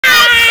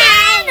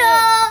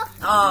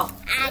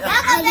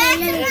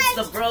It's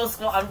the bro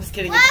squad. I'm just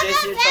kidding. It's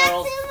JC and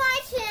Charles. Welcome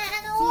back to my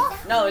channel.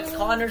 No, it's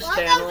Connor's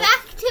channel. Welcome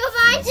back to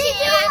my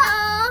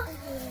channel.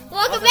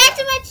 Welcome back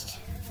to my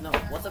No,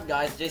 what's up,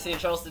 guys? JC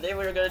and Charles. Today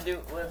we're gonna do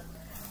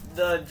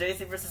the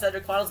JC versus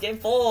Cedric Finals Game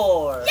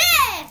 4.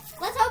 Yeah!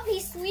 Let's hope he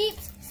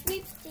sweeps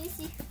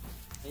JC.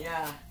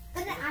 Yeah.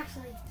 But then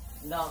actually.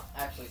 No,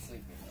 actually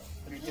sweep me.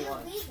 3, 2,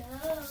 1. We go.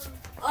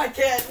 I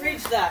can't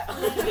reach that. That's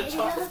a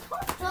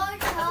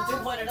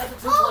 2-pointer. That's a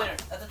 2-pointer.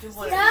 That's a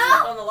 2-pointer. He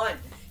stepped on the line.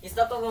 He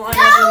stepped on the line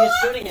as he was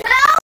shooting it. No!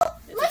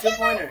 It's Look a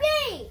 2-pointer. at my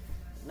feet.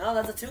 No,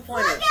 that's a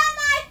 2-pointer. Look at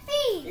my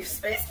feet. You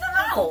spaced them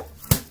out.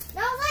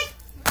 No, like.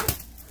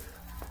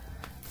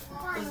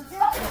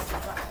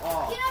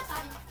 Oh.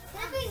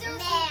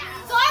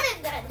 Got him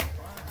then.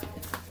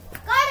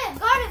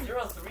 Got him.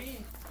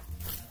 0-3.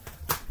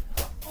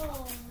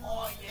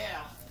 Oh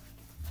yeah.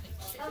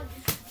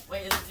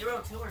 Wait, is it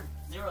 0-2 or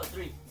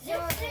 0-3?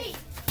 0-3.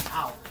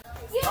 Ow.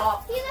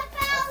 Stop. He's a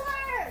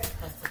fouler.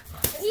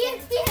 He hit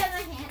my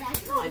hand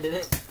actually. No, I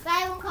didn't. But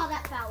I won't call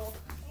that foul.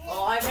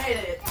 Oh, I made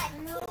it.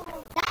 No.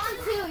 That one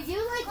too. You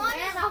like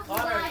ran off the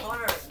line.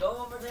 Connor, go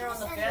over there on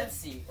the fan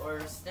seat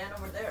or stand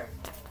over there.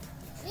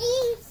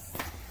 Please.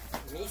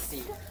 Me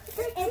seat.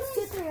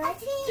 It's 2-3, right?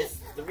 It's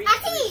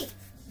 3-3.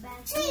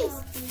 Cheese.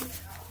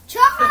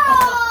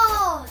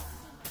 Charles.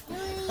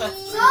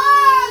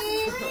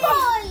 Charles.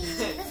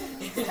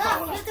 Stop.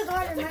 You have to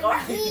guard him.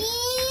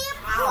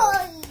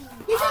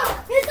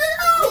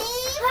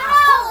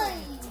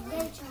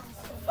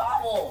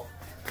 Foul.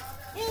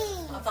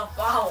 That's a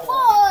foul.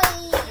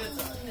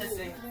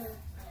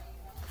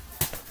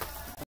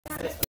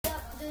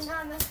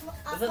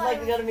 Is it like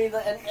gonna be the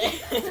NBA?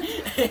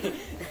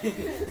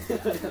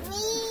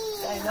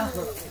 I know.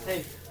 Hey,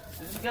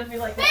 this is gonna be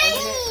like the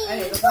NBA. Hey,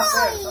 that's not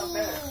fair. It's not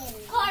fair.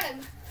 Caught him.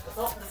 Let's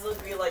hope this will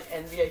be like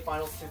NBA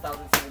Finals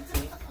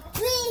 2017.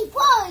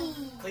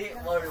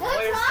 Warriors.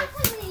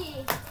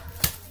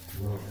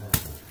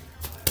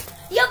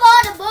 You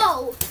bought a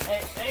bow.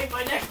 Hey,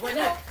 my neck.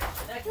 Neck.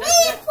 No,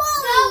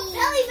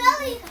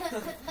 belly.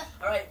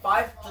 Alright,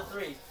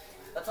 5-3.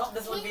 Let's hope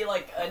this would be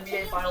like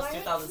NBA Finals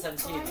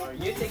 2017, where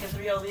you take a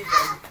 3-0 lead,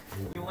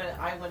 and you win.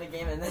 I win a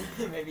game, and then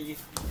maybe you.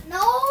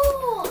 No.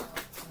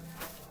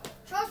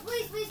 Charles,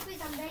 please,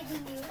 I'm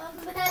begging you. I'm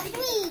begging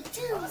you.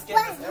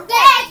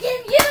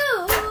 Begging you.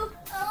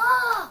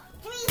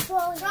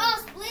 Oh,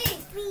 Charles,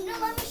 please. No,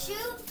 let me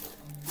shoot.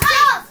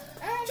 Charles.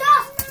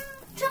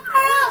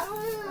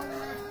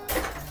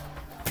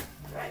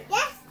 Right.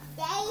 Yes.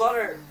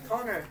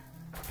 Connor.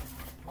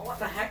 Oh, what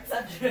the heck,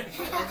 Cedric?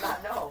 I did not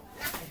know.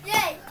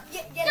 Yeah,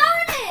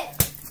 darn it.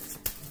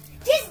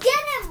 Just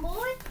get him,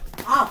 boy.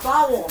 Ah,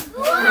 foul.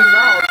 No.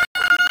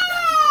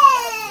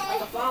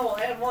 That's a foul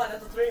and 1.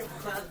 That's a 3.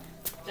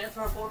 Chance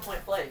for a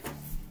 4-point play.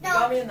 You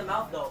got me in the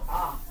mouth though.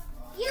 Ah.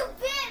 You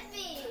bit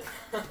me.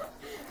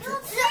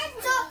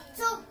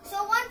 So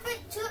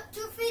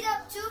 2 feet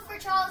up, 2 for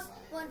Charles,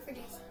 1 for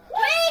Jason.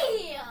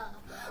 Wait!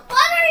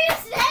 What are you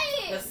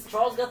saying? Because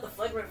Charles got the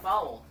flagrant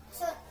foul.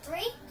 So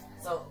 3?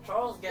 So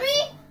Charles gets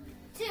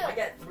 3, 2. I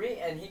get 3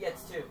 and he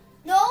gets 2.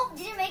 No,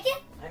 did you make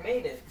it? I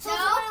made it. So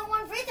it's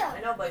 1 free throw. I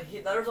know, but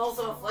there's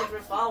also a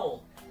flagrant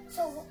foul.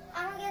 So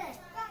I don't get it.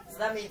 So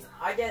that means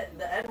I get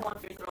the N1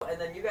 free throw, and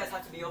then you guys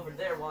have to be over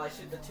there while I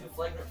shoot the 2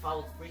 flagrant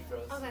foul free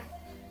throws. Okay.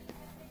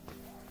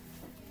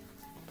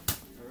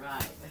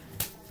 Right.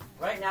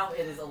 Right now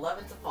it is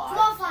 11-5.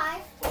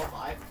 12-5.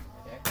 12-5.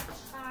 Okay.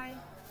 Sorry.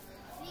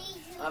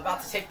 I'm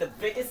about to take the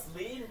biggest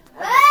lead.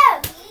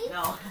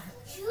 No.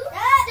 Shoot.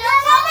 Yeah,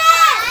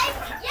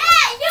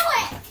 I knew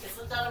it. It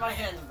slipped out of my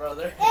hands,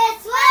 brother.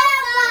 It's 12-5.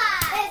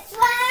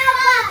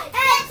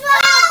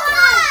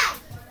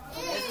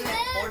 Isn't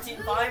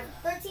it 14-5?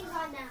 13-5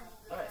 now.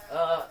 Alright,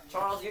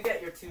 Charles, you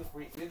get 2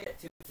 free throws.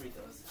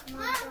 You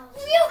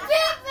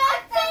bit my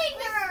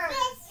finger.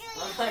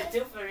 Alright,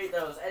 2 free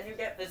throws, and you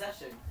get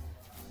possession.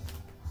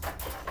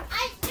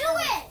 I knew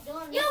it.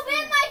 You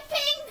bit my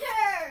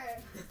finger.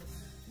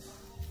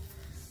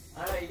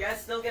 Alright, you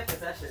guys still get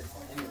possession.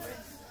 Anyway.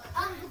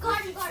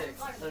 Guard. 13-6.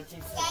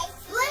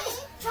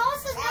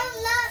 Charles is not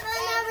let me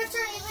have a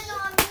turn even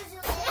though I'm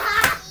usually.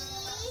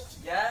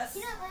 Yes?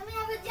 You know, let me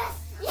have a yes.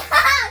 Yeah.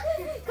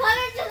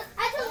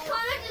 I told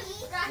Connor to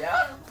distract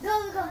Yeah. you.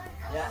 Go.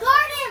 Yeah.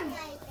 Guard him.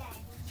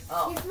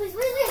 Oh. Please.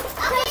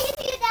 Okay, you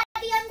see it,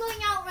 Daddy. I'm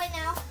going out right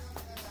now.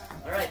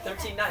 Alright,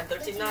 13-9.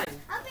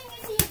 How can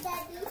you see it,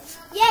 Daddy?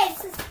 Yeah,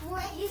 this is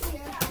more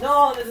easier. No,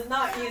 this is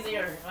not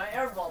easier. I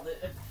airballed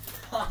it.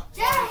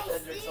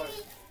 Yes.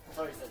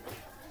 Sorry, Cedric.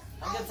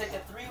 I'm gonna take a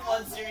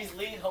 3-1 series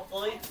lead,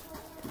 hopefully.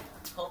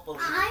 I'm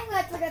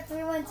going to take a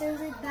 3-1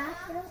 series back.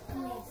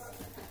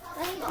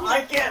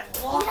 I can't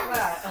block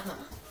that.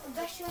 The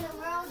best shoe in the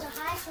world, the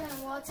highest shoe in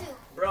the world, too.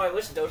 Bro, I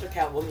wish Doja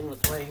Cat Woman was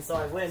playing so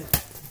I win.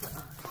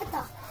 What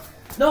the?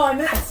 No, I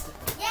missed.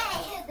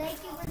 Yay!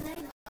 Thank you for the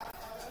name.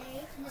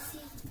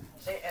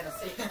 J and a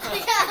C.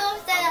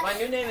 Yeah, My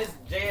new name is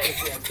J and a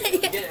C.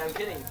 I'm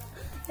kidding.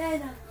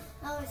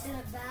 Oh, it's in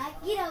a bag.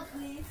 Eat up,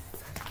 please.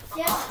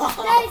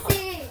 Yes,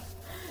 Daisy.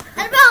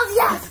 And Rose,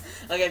 yes.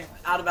 Okay,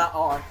 out about.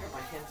 Oh, I hurt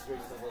my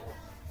hamstrings a little.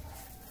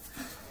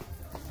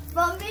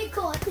 from me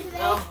caught today.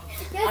 No,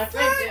 Yes, I sir.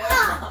 faked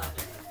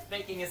it.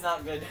 Faking is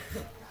not good.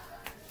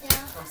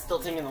 Yeah. I'm still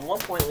taking the 1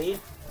 point lead.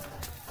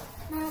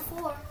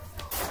 9-4.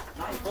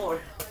 9-4.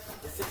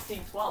 It's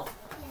 16-12.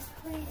 Yes,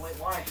 please. Wait,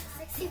 why?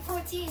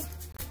 16-14.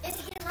 If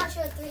you can not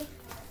show 3.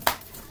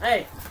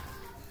 Hey.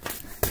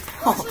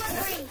 Don't show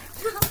 3.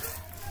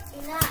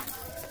 Do not.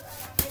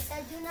 I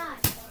said do not.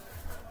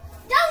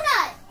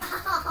 Donut!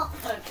 Oh.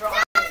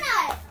 Try.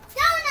 Donut!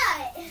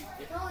 Donut!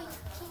 No, you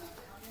can't.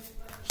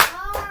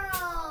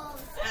 Charles!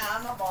 Yeah,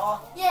 I'm a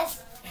ball.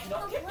 Yes.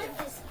 Don't kick What it. is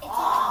this?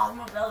 Oh,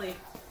 my belly.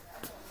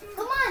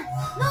 Come on!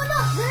 No, let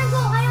her go!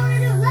 I want to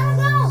do! Let her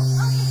go!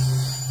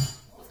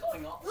 What's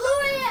going on?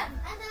 Lure him!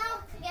 And then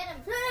I'll get him.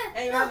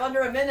 Hey, you have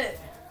under a minute.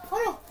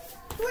 Hold on.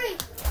 3.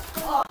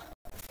 Oh.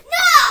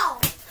 No!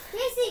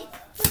 Casey,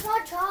 we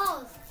got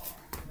Charles.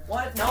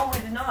 What? No, I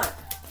did not.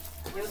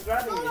 He was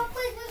grabbing me. No,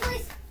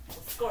 please.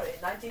 Score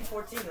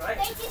 19-14, right?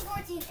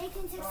 18-14,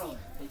 18-16. Oh,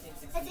 18-16.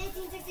 It's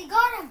 18-16.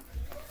 Got him.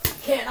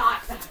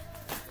 Cannot.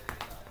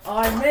 Oh,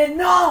 I made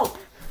no.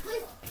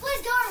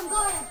 Please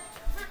got him.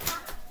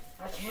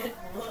 I can't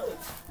move.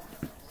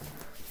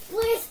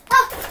 Please.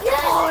 Oh,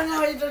 yes. Oh,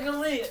 no, you took a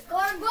lead.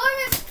 Got him.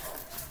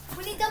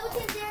 We need double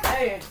teams here.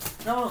 Hey,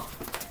 no.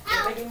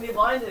 You're making me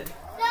blinded.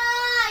 No,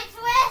 I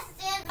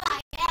twisted my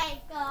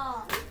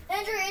ankle.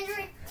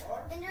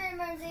 Injury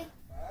emergency.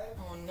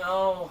 Oh,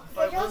 no. If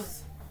I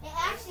was... It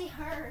actually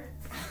hurt.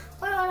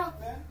 Hold on.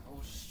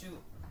 Oh, shoot.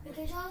 You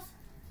okay, Charles?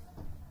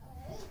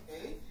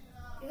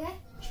 You okay?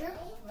 Sure?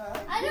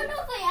 I don't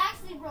know if I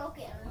actually broke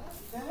it.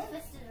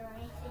 Twisted or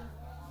anything.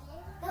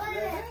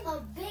 That was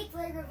a big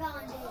flavor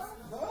Valentine's.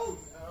 No.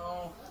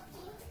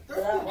 No,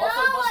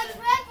 I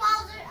tripped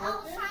while I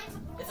was trying to.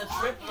 It's a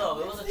trip, though.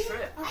 It was a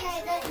trip.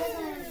 Okay, that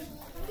doesn't.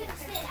 I'm gonna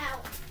spit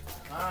out.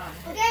 Alright.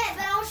 Okay,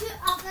 but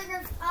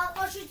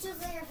I'll shoot 2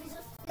 flavor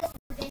pieces.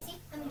 Daisy,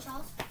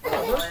 Charles.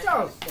 Where's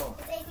Charles?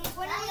 It's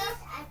 18-20.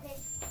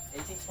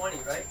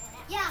 18-20, right?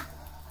 Yeah.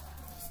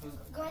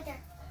 Go right there.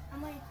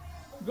 I'm waiting.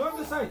 Go on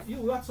the side. You,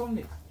 what's on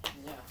it?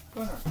 Yeah.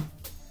 Connor.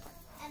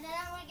 And then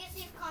I'm gonna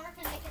see if Connor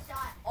can make a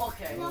shot.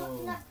 Okay. No,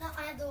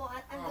 I have the wall.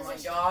 Oh my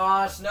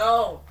gosh,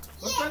 no.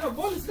 What kind of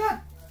ball is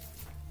that?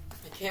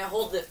 I can't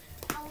hold it.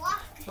 A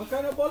lock. What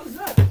kind of ball is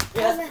that?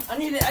 Yes, I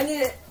need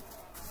it.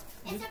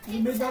 It's a You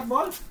made that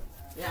ball?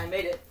 Yeah, I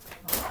made it.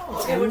 Oh,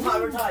 Okay,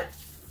 we're tied.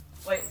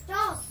 Wait.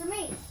 Charles, to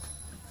me.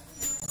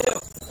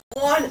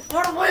 1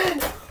 for the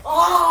win!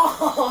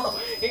 Oh!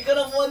 He could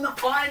have won the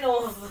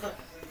finals!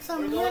 So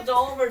We're going to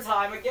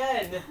overtime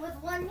again. with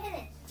 1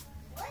 minute.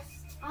 What?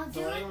 I'll do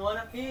it. 21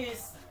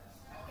 apiece.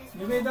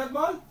 You made that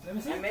ball? Let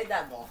me see. I made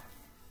that ball.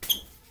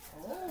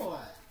 Oh.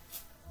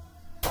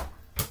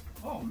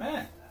 Oh,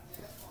 man.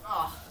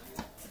 Oh,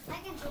 I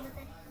can shoot with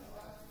it.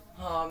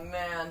 oh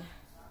man.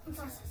 I'm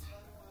so sorry.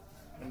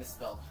 I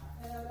misspelled.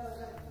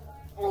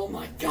 Oh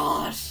my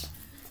gosh!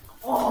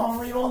 Oh,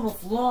 we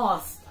almost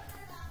lost.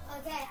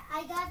 Okay,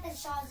 I got the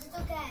shots. It's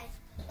okay.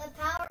 The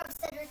power of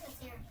Cedric is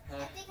here. Huh?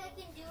 I think I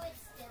can do it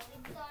still,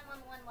 even though I'm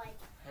on 1 leg.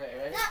 Hey,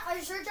 ready? No, are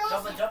you sure,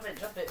 Charles?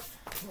 Jump it.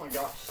 Oh my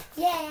gosh.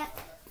 Yeah.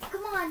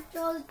 Come on,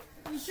 Charles.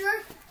 You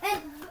sure?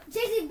 And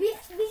JC, be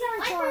on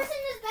My Charles. person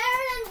is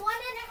better than 1.5.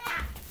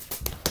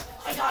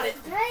 I got it.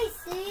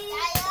 Tracy.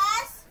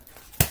 Yes.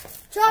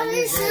 Charles, are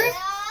you sure?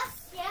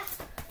 Yes.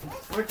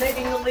 Yeah. We're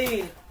taking the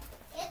lead.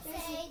 It's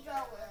a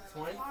draw.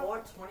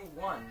 24-21.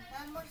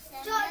 Number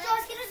 7.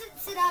 Charles, can you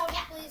sit down,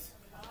 please?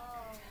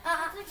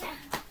 Okay.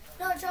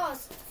 No,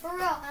 Charles, for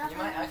real. You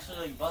might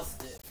actually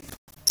bust it.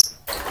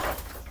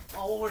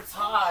 Oh, we're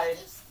tied.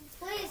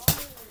 Please.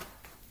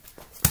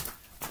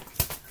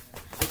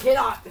 I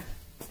cannot.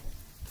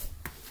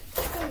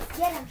 Please,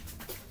 get him.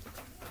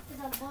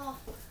 Get the ball.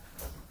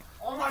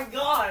 Oh my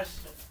gosh.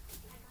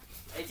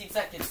 18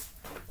 seconds.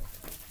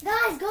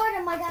 Guys, guard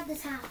him. I got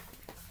this half.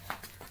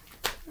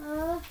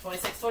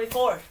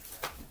 26-24.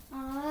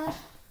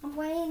 I'm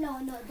waiting. No,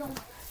 don't.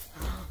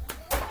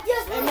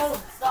 Yes, Hey, please. Mo,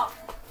 stop.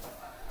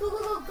 Go,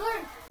 guard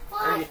him.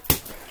 Ready.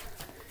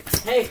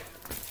 5. Hey,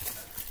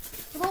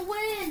 We're gonna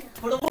win.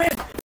 for the win.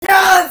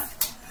 Yes!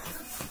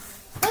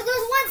 Oh, there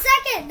was 1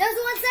 second. There was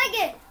 1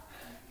 second.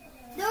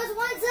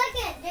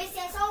 JC,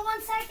 I saw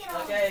 1 second.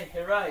 Okay,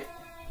 you're right.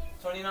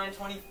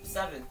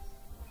 29-27.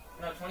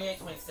 No,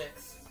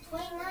 28-26.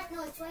 29,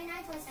 no, it's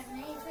 29, 27,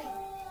 83.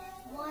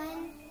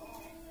 1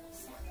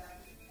 second.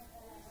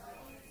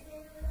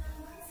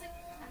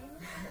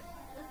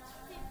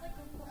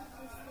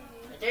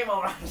 Game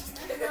over.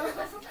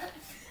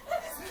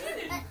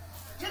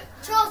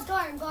 Charles,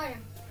 guard him.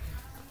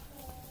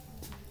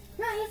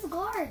 No, he has to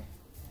guard.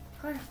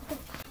 Guard him.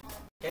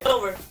 Game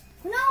over.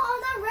 No,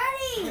 I'm not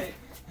ready.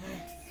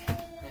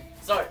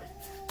 Start.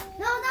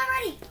 No, I'm not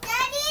ready.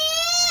 Daddy!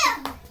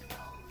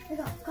 Here we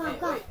go. Come on.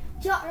 Wait.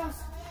 Charles.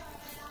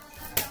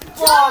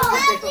 Wow.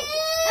 Out of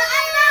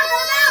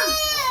bounds.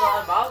 Still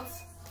out of bounds?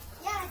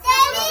 Yeah,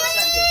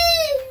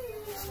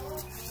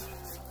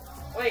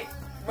 Wait,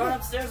 run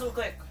upstairs real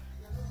quick.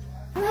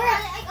 I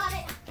got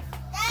it.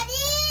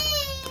 Daddy!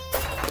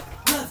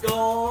 Let's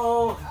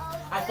go.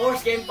 I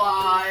forced game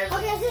 5.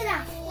 Okay, sit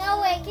down.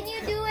 No, wait. Can you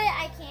do it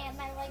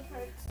leg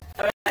hurts.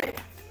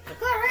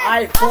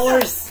 I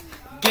force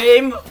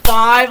game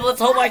 5.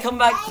 Let's hope I come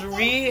back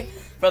 3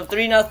 from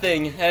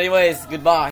 3-0. Anyways, goodbye.